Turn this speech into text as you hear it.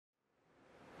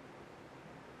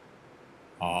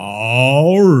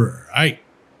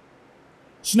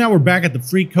So now we're back at the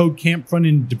freeCodeCamp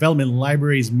front-end development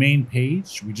library's main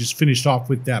page. We just finished off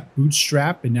with that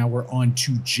bootstrap, and now we're on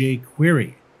to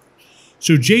jQuery.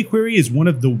 So jQuery is one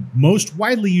of the most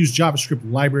widely used JavaScript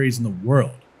libraries in the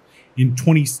world. In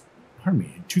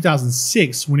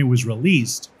 2006, when it was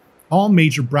released, all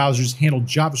major browsers handled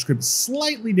JavaScript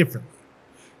slightly differently.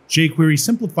 jQuery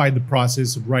simplified the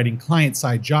process of writing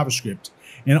client-side JavaScript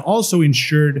and also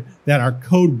ensured that our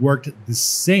code worked the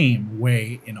same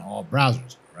way in all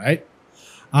browsers, right?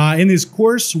 In this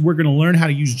course, we're going to learn how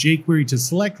to use jQuery to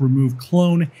select, remove,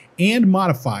 clone, and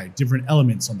modify different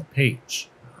elements on the page,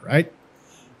 all right?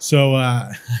 So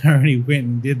I already went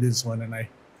and did this one, and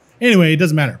anyway, it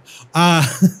doesn't matter.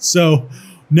 So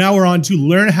now we're on to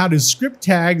learn how to script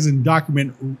tags and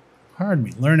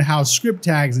learn how script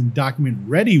tags and document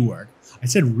ready work. I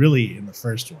said really in the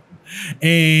first one. And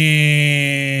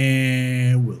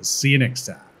we'll see you next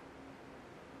time.